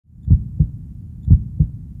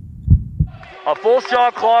A full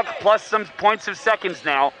shot clock plus some points of seconds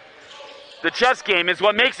now. The chess game is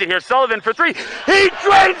what makes it here. Sullivan for three. He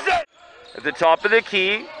drains it! At the top of the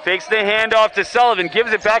key, fakes the handoff to Sullivan,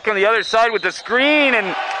 gives it back on the other side with the screen, and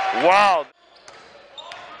wow.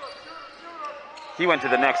 He went to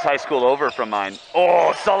the next high school over from mine.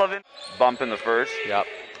 Oh, Sullivan. Bump in the first. Yep.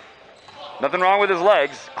 Nothing wrong with his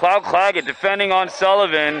legs. Cloud Claggett defending on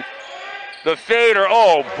Sullivan. The fader,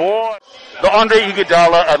 oh boy. The Andre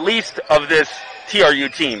Iguodala, at least of this TRU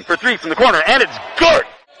team. For three from the corner, and it's good.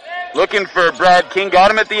 Looking for Brad King, got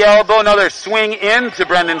him at the elbow. Another swing in to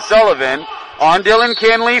Brendan Sullivan. On Dylan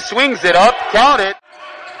Kinley, swings it up, count it.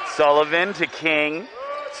 Sullivan to King.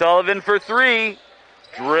 Sullivan for three,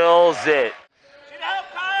 drills it.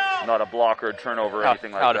 Not a block or a turnover or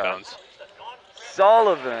anything like that. Out of bounds.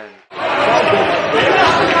 Sullivan.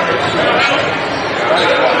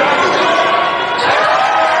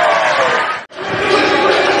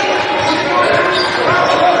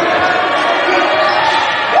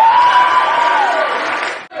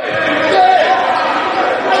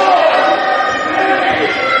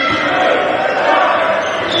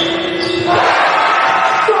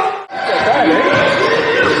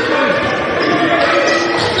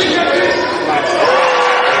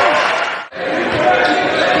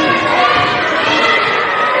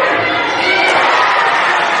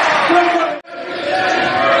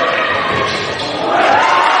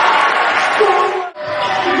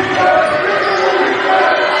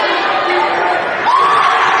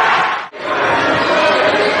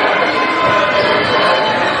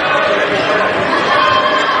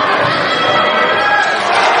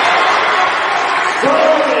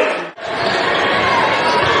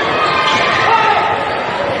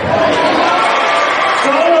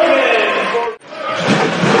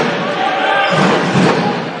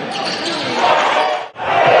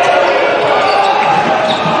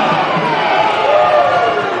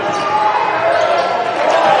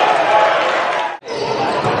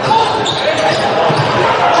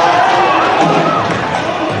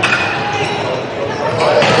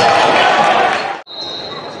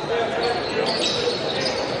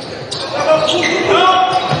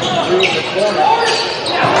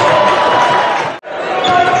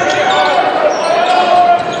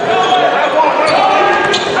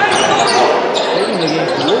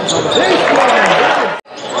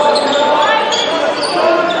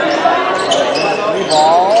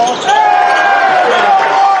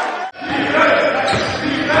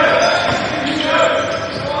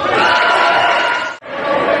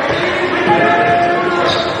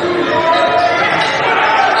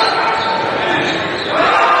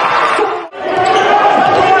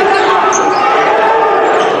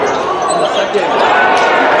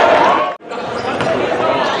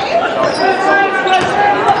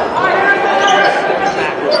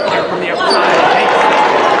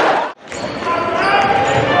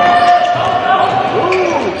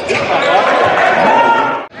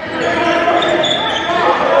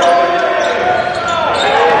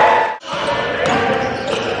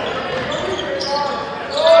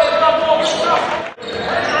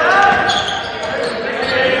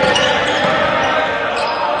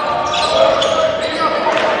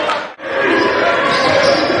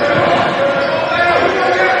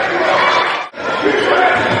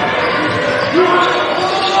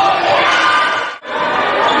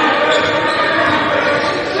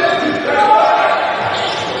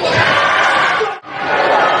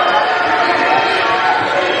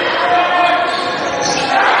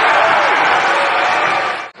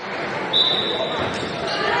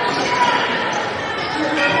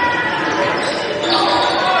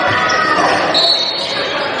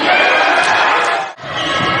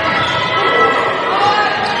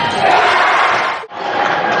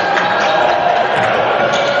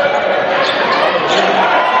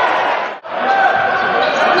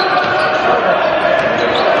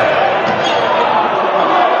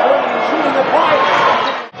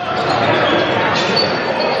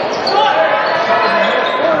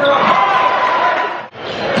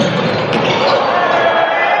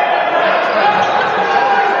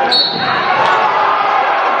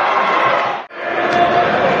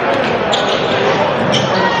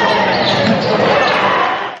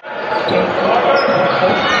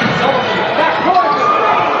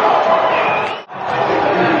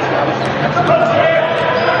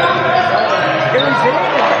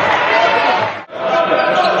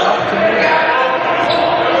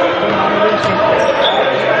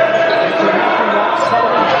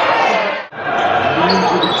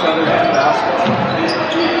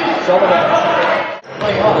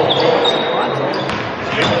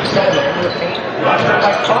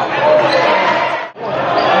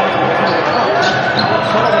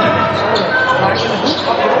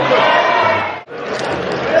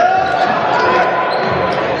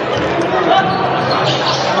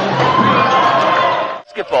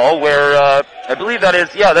 where I believe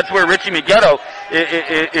that's where Richie Meghetto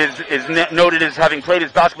is noted as having played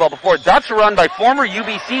his basketball before. That's a run by former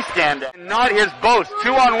UBC stand-up. Not his boast.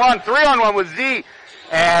 2-on-1, 3-on-1 with Z,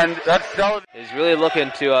 and that's Sullivan. He's really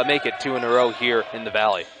looking to make it 2 in a row here in the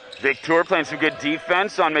Valley. Victor playing some good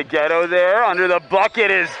defense on Meghetto there. Under the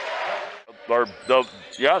bucket is,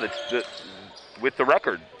 with the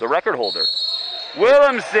record holder.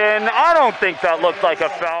 Williamson, I don't think that looked like a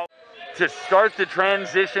foul. To start the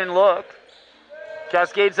transition look.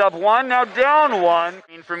 Cascades up 1, now down 1.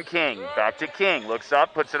 From King, back to King. Looks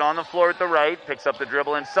up, puts it on the floor at the right, picks up the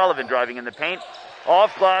dribble, and Sullivan driving in the paint.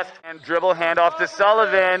 Off glass, and dribble handoff to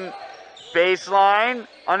Sullivan. Baseline,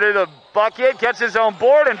 under the bucket, gets his own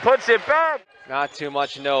board and puts it back. Not too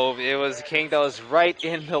much, no. It was King that was right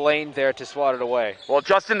in the lane there to swat it away. Well,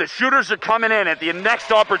 Justin, the shooters are coming in at the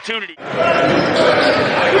next opportunity.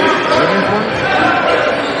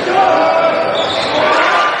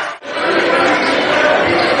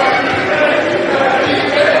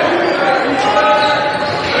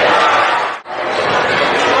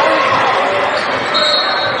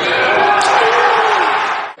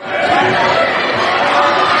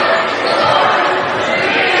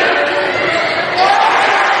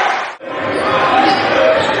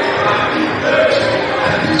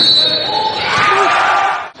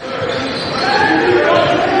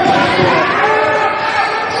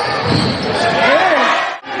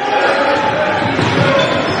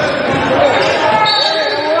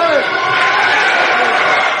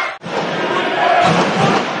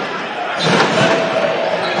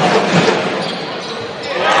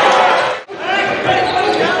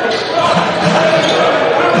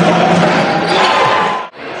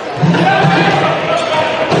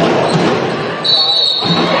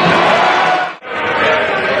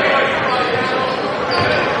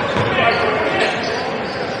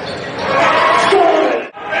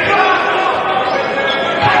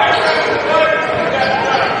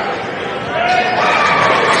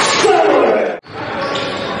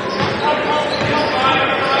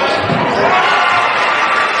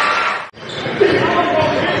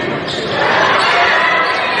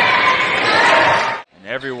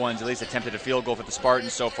 Everyone's at least attempted a field goal for the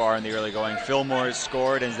Spartans so far in the early going. Fillmore has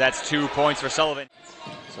scored, and that's 2 points for Sullivan.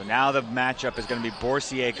 So now the matchup is going to be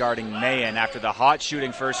Boursier guarding Mayen after the hot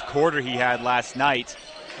shooting first quarter he had last night.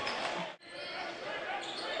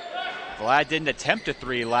 Vlad didn't attempt a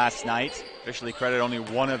 3 last night. Officially credited only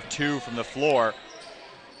 1 of 2 from the floor.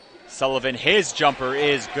 Sullivan, his jumper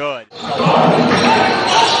is good.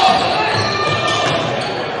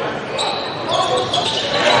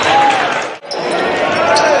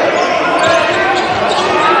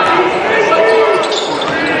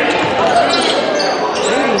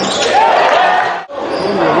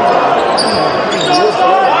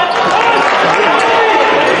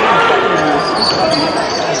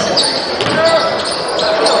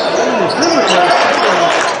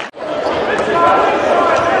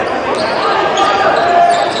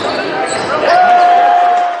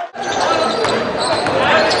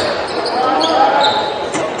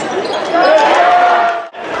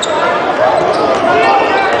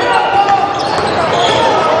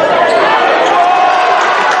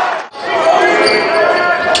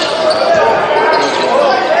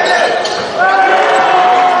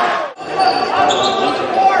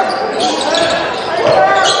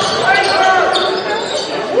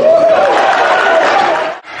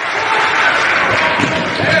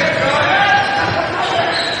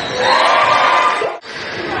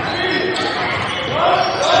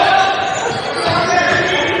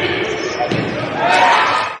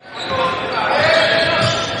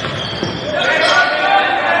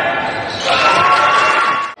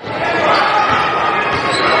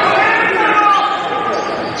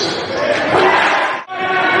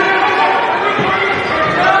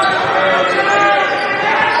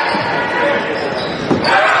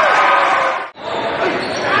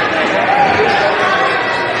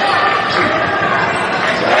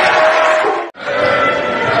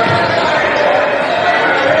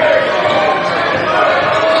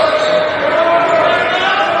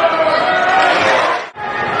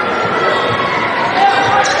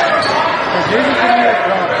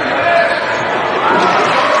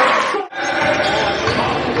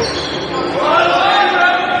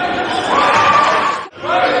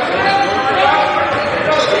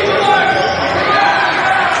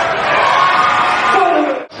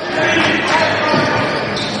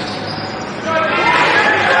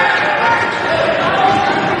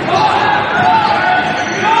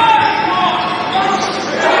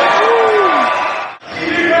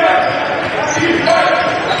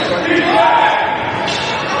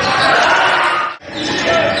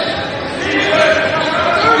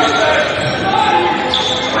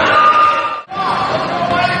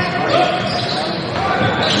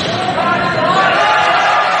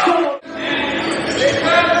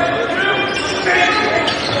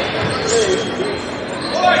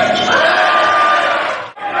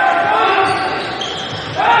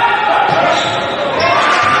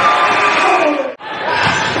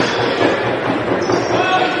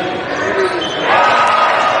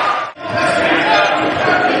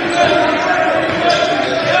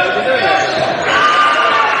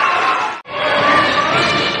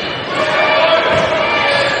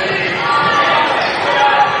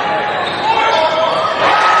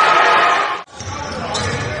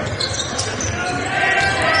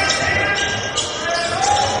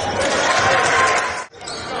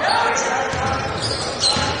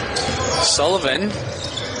 Sullivan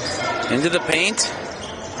into the paint.